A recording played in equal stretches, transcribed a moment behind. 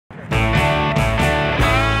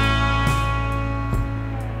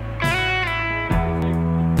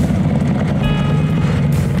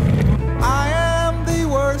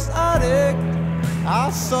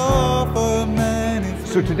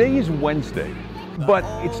So today is Wednesday, but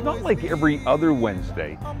it's not like every other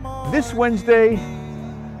Wednesday. This Wednesday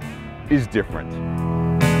is different.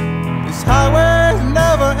 This highway's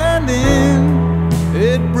never ending.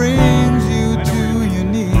 It brings you to your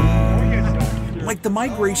knees. Like the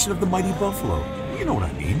migration of the mighty buffalo. You know what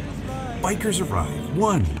I mean. Bikers arrive,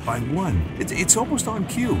 one by one. It's almost on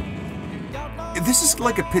cue. This is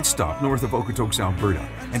like a pit stop north of Okotoks, Alberta.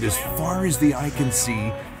 And as far as the eye can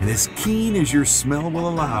see, and as keen as your smell will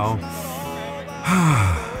allow,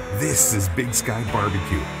 this is Big Sky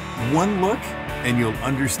BBQ. One look, and you'll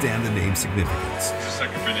understand the name's significance.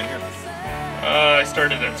 Second been in here. I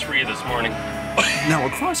started at 3 this morning. Now,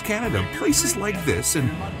 across Canada, places like this and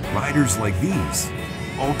riders like these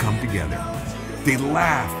all come together. They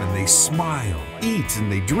laugh and they smile, eat and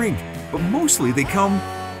they drink, but mostly they come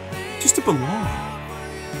just to belong.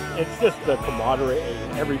 It's just the camaraderie,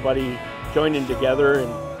 everybody joining together and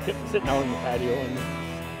sitting out on the patio and,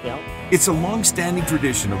 you know. It's a long-standing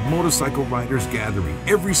tradition of motorcycle riders gathering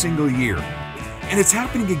every single year. And it's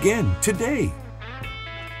happening again today.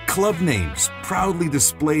 Club names proudly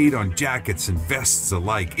displayed on jackets and vests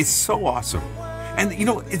alike. It's so awesome. And you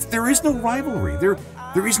know, there is no rivalry. There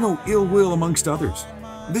is no ill will amongst others.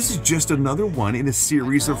 This is just another one in a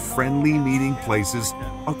series of friendly meeting places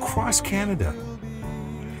across Canada.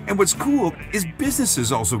 And what's cool is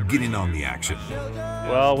businesses also getting on the action.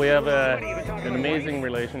 Well, we have an amazing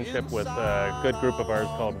relationship with a good group of ours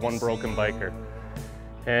called One Broken Biker.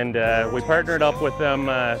 And we partnered up with them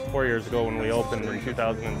 4 years ago when we opened in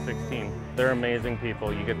 2016. They're amazing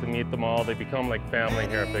people. You get to meet them all. They become like family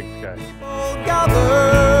here at Big Sky.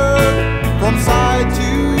 Gathered from side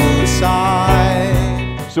to side.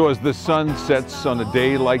 So as the sun sets on a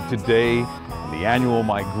day like today, and the annual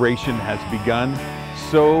migration has begun,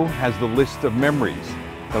 so has the list of memories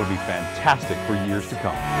that'll be fantastic for years to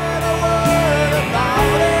come.